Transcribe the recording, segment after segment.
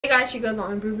guys, you guys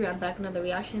on Ruby. I'm back with another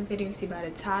reaction video. You see by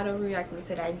the title, reacting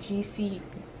to that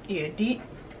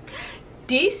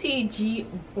DCG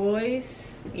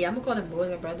boys. Yeah, I'm gonna call them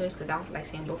boys and brothers because I don't like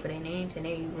saying both of their names and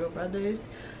they real brothers.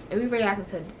 And we reacting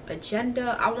to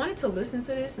Agenda. I wanted to listen to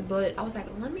this, but I was like,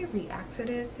 let me react to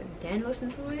this and then listen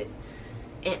to it.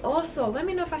 And also, let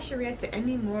me know if I should react to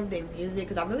any more of their music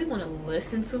because I really want to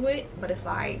listen to it. But it's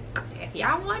like, if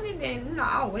y'all want it, then you know,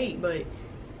 I'll wait. But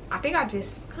I think I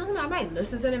don't know, I might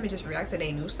listen to them and just react to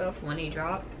their new stuff when they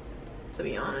drop, to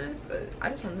be honest, because I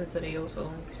just want to listen to their old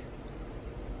songs.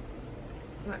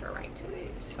 I'm not gonna write to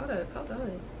it. Shut up, hold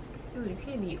on. Dude, you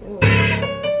can't be old.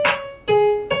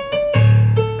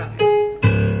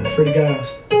 For the guys.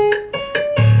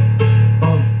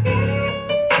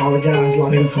 All the guys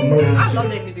like niggas for murder. I love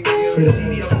that music video.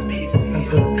 Let's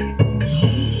go.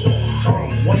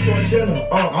 What's your agenda?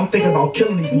 I'm thinking about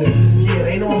killing these niggas. Yeah,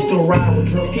 they know I'm still riding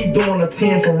with drugs. He doing a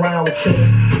 10 for round with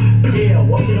killers. Yeah,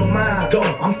 what's in your mind? Go.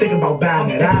 I'm thinking about bowing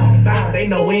it out. They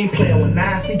know we ain't playing with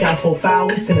nines. He got 4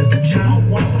 fouls. We send it to child.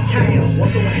 What's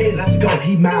in your head? Let's go.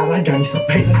 He mad. I got me some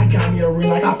paper. I got me a ring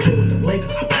like I play with the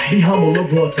Lakers. He humble, little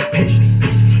boy to patience.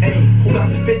 Hey, who got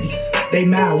the 50s? They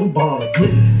mad, we ball a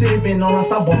glitz. Sippin' on us,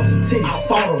 I ball some titties. I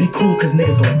fought them. Be cool, cause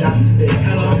niggas gon' die today.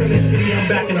 Hello, I'm in the city, I'm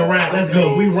back in the rap. Let's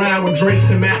go. We ride with Drakes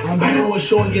and Max. I know what's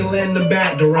short, get land in the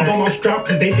back. I'm on my strap,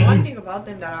 cause they think one thing about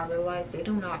them that I realized, they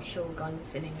do not show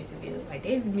guns in their music videos. Like,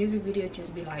 their music videos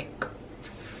just be like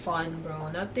fun, bro.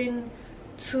 Nothing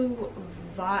too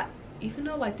even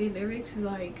though like their lyrics is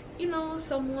like, you know,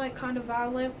 somewhat kind of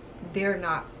violent, they're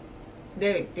not.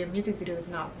 Their music video is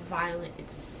not violent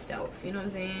itself, you know what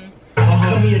I'm saying?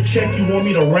 Come here, check, you want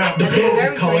me to rap? The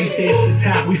police call, he said shit's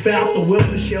hot. We found the whip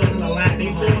and shells in the lap.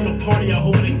 They throwing the party, I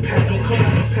hope they pack. Don't come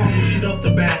out the pack and shit up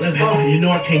the back. Let's go. You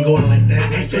know I can't go out like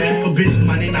that. Ain't searching for bitches,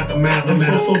 my name not the map. I'm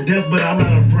so deaf, but I'm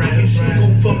not a brand. She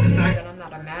gon' fuck cause I'm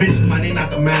not a map. Bitches, my name not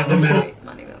the map.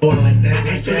 Going like that.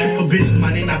 Ain't searching for bitches,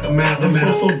 my name not the map. I'm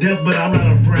so deaf, but I'm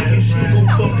not a brand. She gon'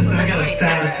 fuck cause I got a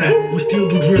side. We still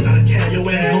do drills out of cat. Your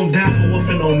ass gon' die for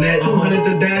woofing on that. 200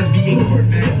 the dash, be in court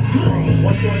pass.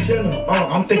 What's your agenda?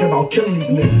 I'm thinking about killing these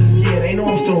niggas. Yeah, they know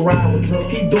I'm still riding with drugs.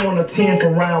 He doing a 10 for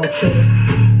round with killers.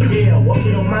 Yeah, what's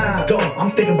in your mind? Go.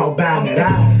 I'm thinking about bowing it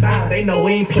out. They know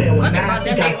we ain't playing with nines.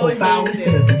 He got 4 fouls. We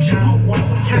send it to child. What's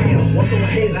in your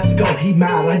head? Let's go. He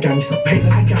mad. I got me some paper.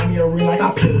 I got me a ring like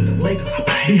I play with the Lakers.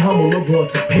 He humble, little boy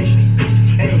to patience.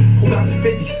 Hey, who got the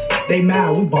 50s? They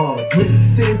mad, we ball a glitz.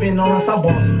 Sippin' on us, I ball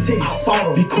some titties. I fought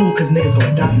them. Be cool, cause niggas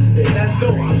gon' die today. Let's go.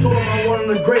 I told him I wanted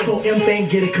the great. So M ain't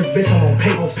get it, cause bitch, I'm on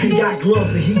paper. He got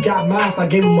gloves and he got mines. I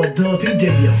gave him a dub. He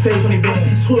did me a favor. When he been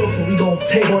B12, so we gon'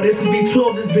 take. Boy, this is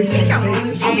B12, this bitch ain't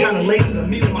I'm kinda late to the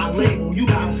meet with my label. You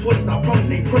gotta switch, I promise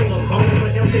they pray. I'm gonna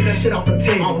let M take that shit off the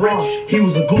table. I'm rich. He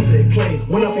was a goofy, they played.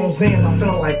 Went up on Zans, I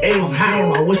felt like A was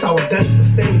damn. I wish I was that shit to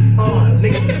save.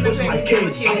 Niggas be switching like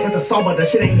cage. I spent the salt, but that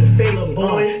shit ain't in favor,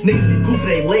 boy. Niggas be goofy,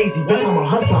 they lazy. Bitch, I'm a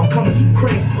hustler, I'm coming too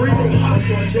crazy. What's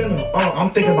your agenda? I'm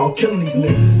thinking about killing these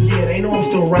niggas. Yeah, they know I'm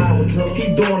still riding with drugs.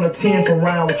 He doing a 10 for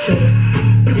round with killers.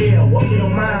 Yeah, what's in your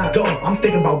mind? Go. I'm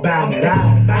thinking about bowing it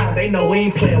out. They know we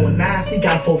ain't playing with nines. He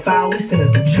got 4 fouls. We send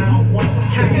it to child. What's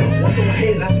in your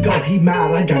head? Let's go. He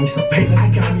mad. I got me some paper. I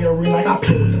got me a ring like I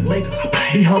play with the Lakers.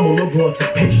 He humble, little boy to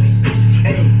patience.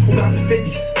 Hey, who got the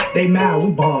 50s? They mad,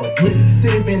 we ball a glitz.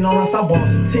 Sippin' on us, I ball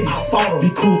some titties. I fought them. Be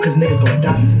cool, cause niggas gon'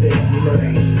 die today. You know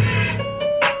that.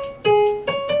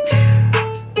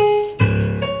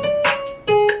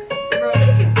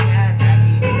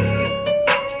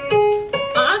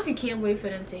 Can't wait for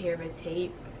them to hear a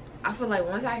tape. I feel like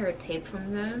once I hear a tape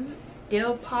from them,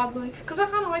 they'll probably, because I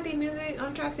kind of like their music.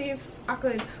 I'm trying to see if I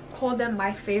could call them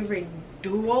my favorite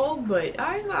duo, but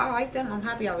I like them. I'm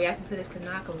happy I reacted to this because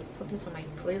now I can put this on my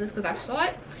playlist because I saw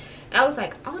it and I was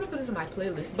like, I want to put this on my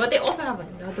playlist. But they also have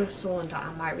another song that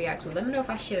I might react to. Let me know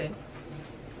if I should.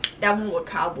 That one with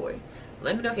Cowboy.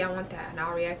 Let me know if y'all want that and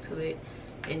I'll react to it.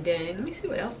 And then let me see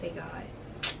what else they got.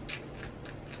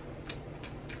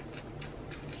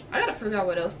 I gotta figure out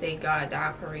what else they got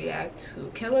that I can react to.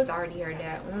 Killer's already heard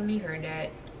that. Only heard that.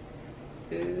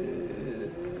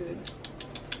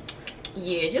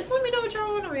 Yeah, just let me know what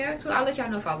y'all want to react to. I'll let y'all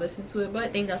know if I listen to it.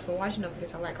 But thank you guys for watching. Don't forget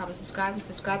to like, comment, subscribe,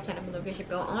 turn on the notification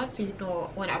bell on so you know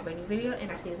when I bring a new video. And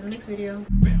I'll see you in the next video.